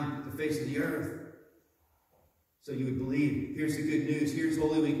walking on the face of the earth. So you would believe. Here's the good news. Here's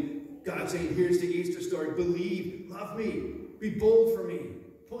Holy Week. God saying, here's the Easter story. Believe. Love me. Be bold for me.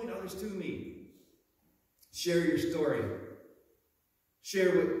 Point others to me. Share your story.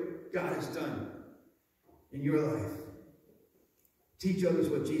 Share what God has done in your life. Teach others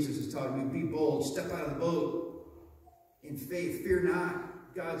what Jesus has taught you. Be bold. Step out of the boat in faith. Fear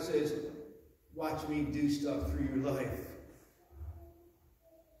not. God says, watch me do stuff through your life.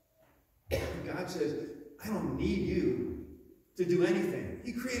 God says, I don't need you to do anything.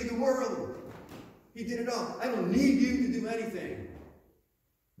 He created the world. He did it all. I don't need you to do anything.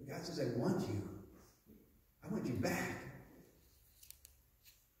 But God says, I want you. I I want you back.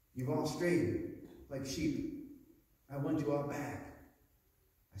 You've all strayed like sheep. I want you all back.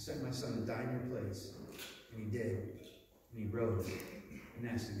 I sent my son to die in your place. And he did. And he rose. And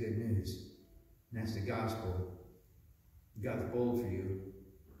that's the good news. And that's the gospel. God's bold for you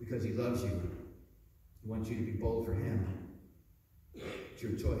because he loves you. He wants you to be bold for him. It's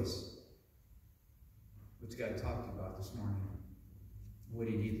your choice. What's God talked to you about this morning? What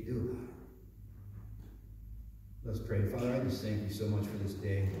do you need to do about it? Let's pray. Father, I just thank you so much for this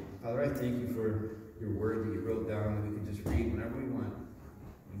day. Father, I thank you for your word that you wrote down that we can just read whenever we want.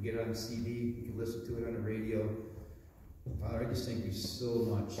 We can get it on CD. We can listen to it on the radio. Father, I just thank you so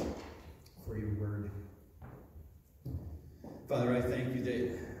much for your word. Father, I thank you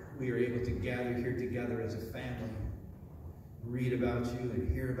that we are able to gather here together as a family, read about you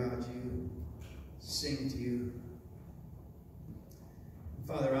and hear about you, sing to you.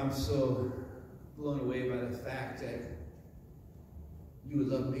 Father, I'm so blown away by the fact that you would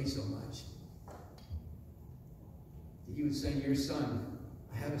love me so much. That you would send your son.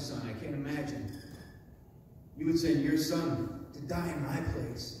 I have a son, I can't imagine. You would send your son to die in my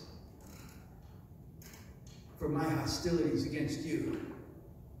place for my hostilities against you.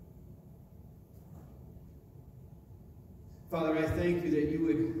 Father, I thank you that you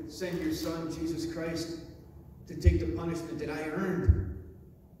would send your son, Jesus Christ, to take the punishment that I earned.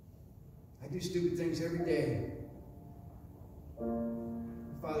 I do stupid things every day.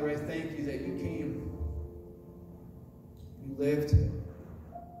 Father, I thank you that you came, you lived, you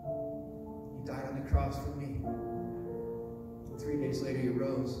died on the cross for me. And 3 days later, you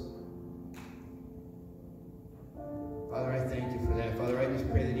rose. Father, I thank you for that. Father, I just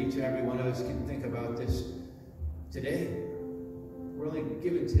pray that each and every one of us can think about this today. We're only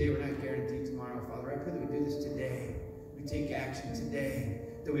given today, we're not guaranteed tomorrow. Father, I pray that we do this today. We take action today.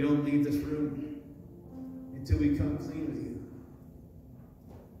 That we don't leave this room until we come clean with you.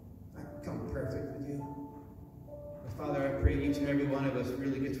 Not come perfect with you. But Father, I pray each and every one of us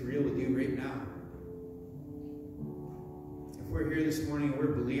really gets real with you right now. If we're here this morning and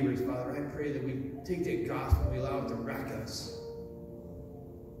we're believers, Father, I pray that we take that gospel and we allow it to wreck us.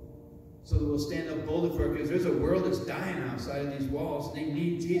 So that we'll stand up boldly for it, because there's a world that's dying outside of these walls, and they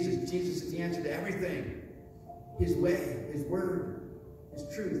need Jesus. Jesus is the answer to everything. His way, his word, his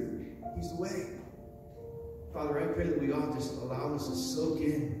truth. He's the way. Father, I pray that we all just allow this to soak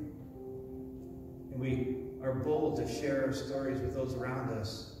in. And we are bold to share our stories with those around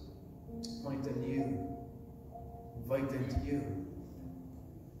us. Point them to you. Invite them to you.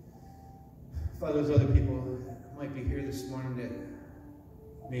 Father, there's other people who might be here this morning that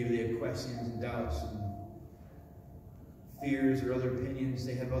maybe they have questions and doubts and fears or other opinions.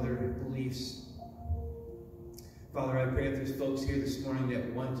 They have other beliefs. Father, I pray if there's folks here this morning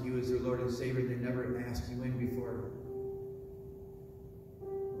that want you as their Lord and Savior, they never asked you in before.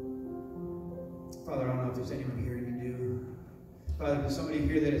 Father, I don't know if there's anyone here who do. Father, if there's somebody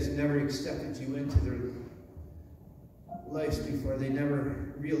here that has never accepted you into their lives before, they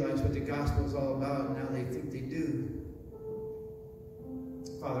never realized what the gospel is all about, and now they think they do.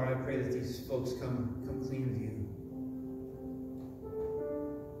 Father, I pray that these folks come clean with you.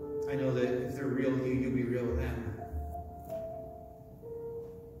 I know that if they're real with you, you'll be real with them.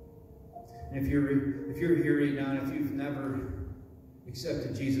 And if you're here right now, and if you've never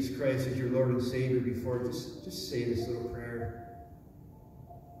accepted Jesus Christ as your Lord and Savior before, just say this little prayer.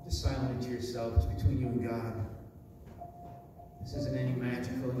 Just silently to yourself. It's between you and God. This isn't any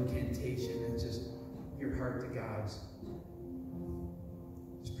magical incantation. It's just your heart to God's.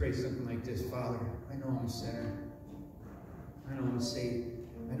 Just pray something like this. Father, I know I'm a sinner. I know I'm a Savior.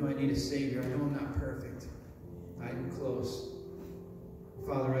 I know I need a Savior. I know I'm not perfect. I'm close.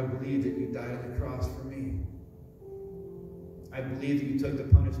 Father, I believe that you died on the cross for me. I believe that you took the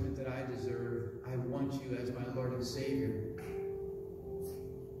punishment that I deserve. I want you as my Lord and Savior.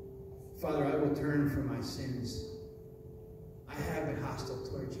 Father, I will turn from my sins. I have been hostile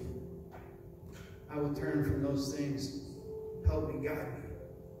towards you. I will turn from those things. Help me, guide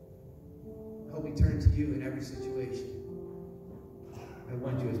me. Help me turn to you in every situation. I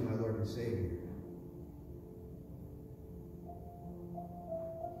want you as my Lord and Savior.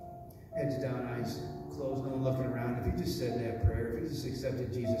 Heads down, eyes closed, no one looking around. If you just said that prayer, if you just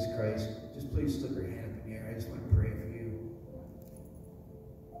accepted Jesus Christ, just please slip your hand up in the air. I just want to pray for you.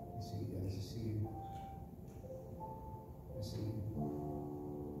 I see you guys. I see you. I see you.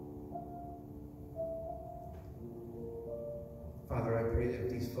 Father, I pray that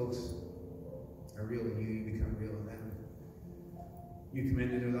if these folks are real to you, you become real to them. You come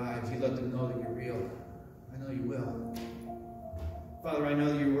into their lives. You let them know that you're real. I know you will. Father, I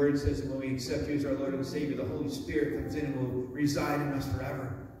know that your word says that when we accept you as our Lord and Savior, the Holy Spirit comes in and will reside in us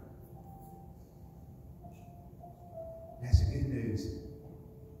forever. That's the good news.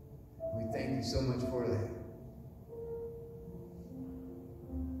 We thank you so much for that.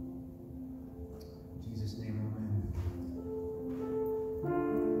 In Jesus' name, amen.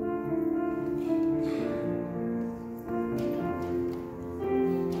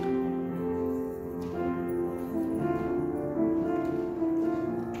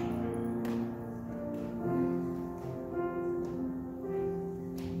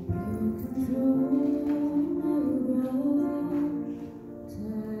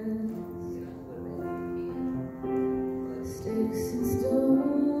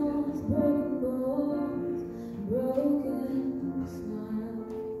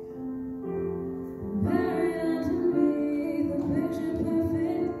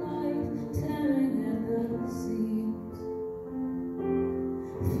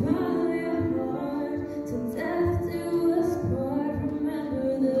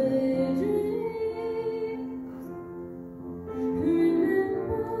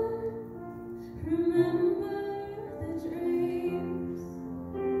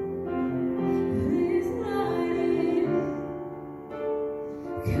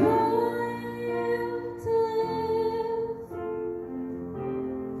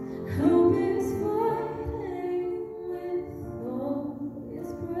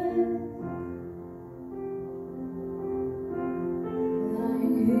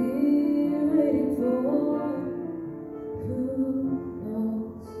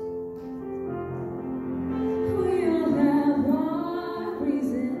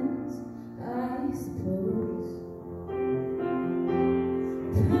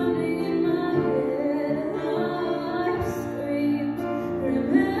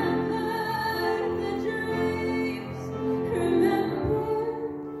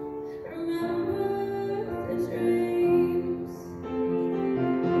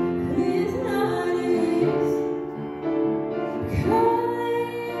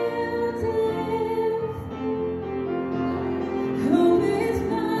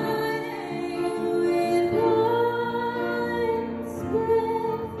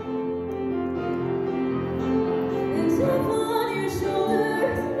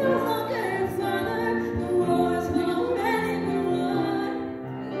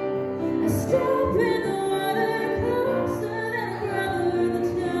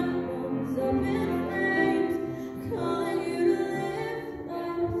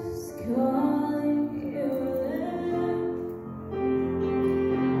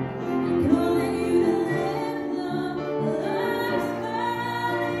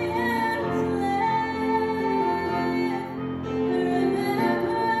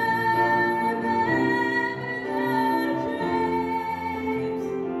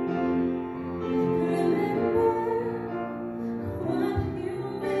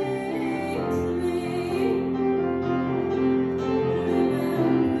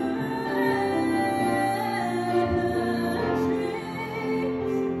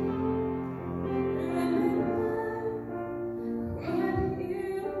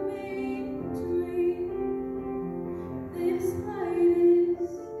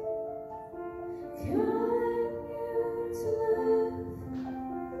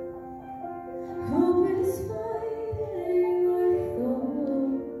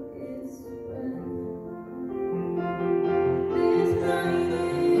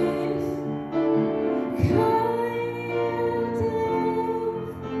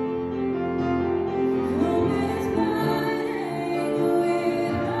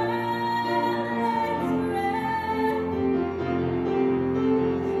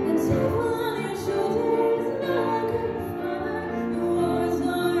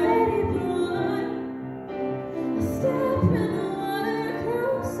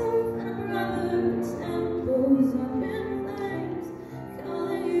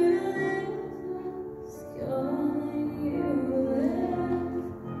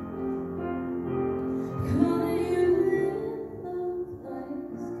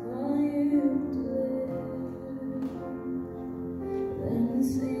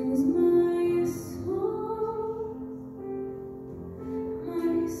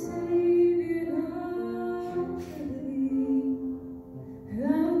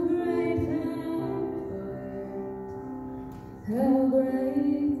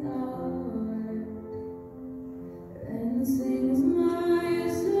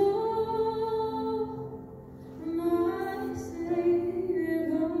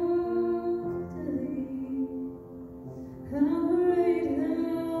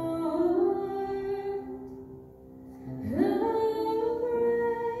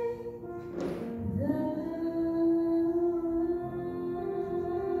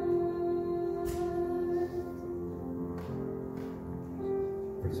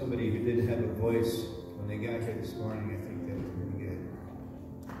 For somebody who didn't have a voice when they got here this morning, I think that was pretty good.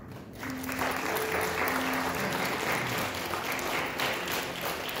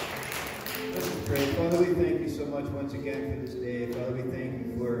 Let's pray. Father, we thank you so much once again for this day. Father, we thank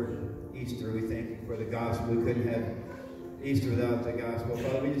you for Easter. We thank you for the gospel. We couldn't have Easter without the gospel.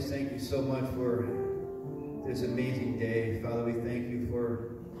 Father, we just thank you so much for this amazing day. Father, we thank you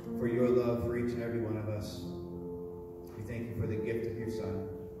for your love for each and every one of us. We thank you for the gift of your Son.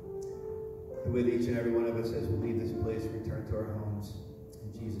 And with each and every one of us as we leave this place, return to our homes.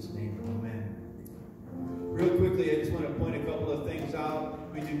 In Jesus' name, amen. Real quickly, I just want to point a couple of things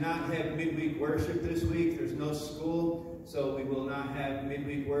out. We do not have midweek worship this week. There's no school, so we will not have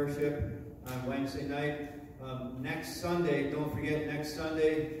midweek worship on Wednesday night. Next Sunday, don't forget, next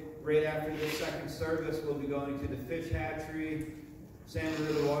Sunday, right after the second service, we'll be going to the fish hatchery, Salmon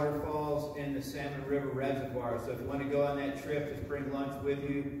River Waterfalls, and the Salmon River Reservoir. So if you want to go on that trip, just bring lunch with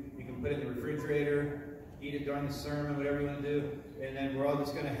you. You can put it in the refrigerator, eat it during the sermon, whatever you want to do. And then we're all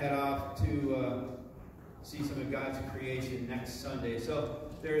just going to head off to see some of God's creation next Sunday. So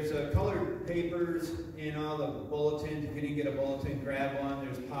there's colored papers in all the bulletins. If you didn't get a bulletin, grab one.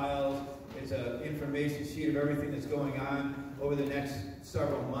 There's piles. It's an information sheet of everything that's going on over the next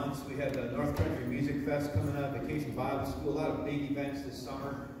several months. We have the North Country Music Fest coming up, Vacation Bible School, a lot of big events this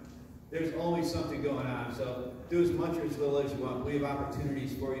summer. There's always something going on, so do as much or as little as you want. We have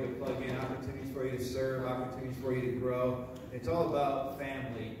opportunities for you to plug in, opportunities for you to serve, opportunities for you to grow. It's all about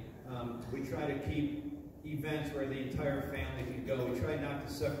family. We try to keep events where the entire family can go. We try not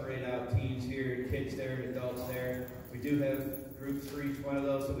to separate out teens here, kids there, adults there. We do have groups for each one of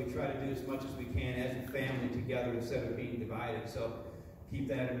those, so we try to do as much as we can as a family together instead of being divided. So keep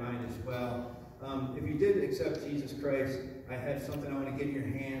that in mind as well. If you did accept Jesus Christ, I have something I want to get in your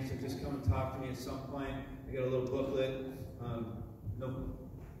hands, so just come and talk to me at some point. I got a little booklet.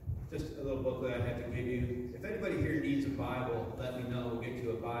 Just a little booklet I have to give you. If anybody here needs a Bible, let me know. We'll get you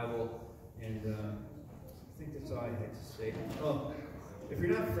a Bible. And I think that's all I had to say. Oh, if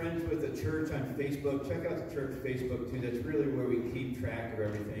you're not friends with the church on Facebook, check out the church Facebook too. That's really where we keep track of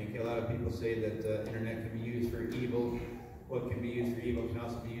everything. A lot of people say that the internet can be used for evil. What can be used for evil can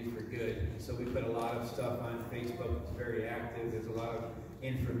also be used for good. And so we put a lot of stuff on Facebook. It's very active. There's a lot of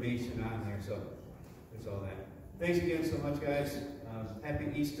information on there. So there's all that. Thanks again so much, guys. Happy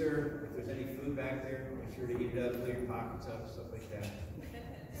Easter. If there's any food back there, make sure to eat it up, fill your pockets up, stuff like that.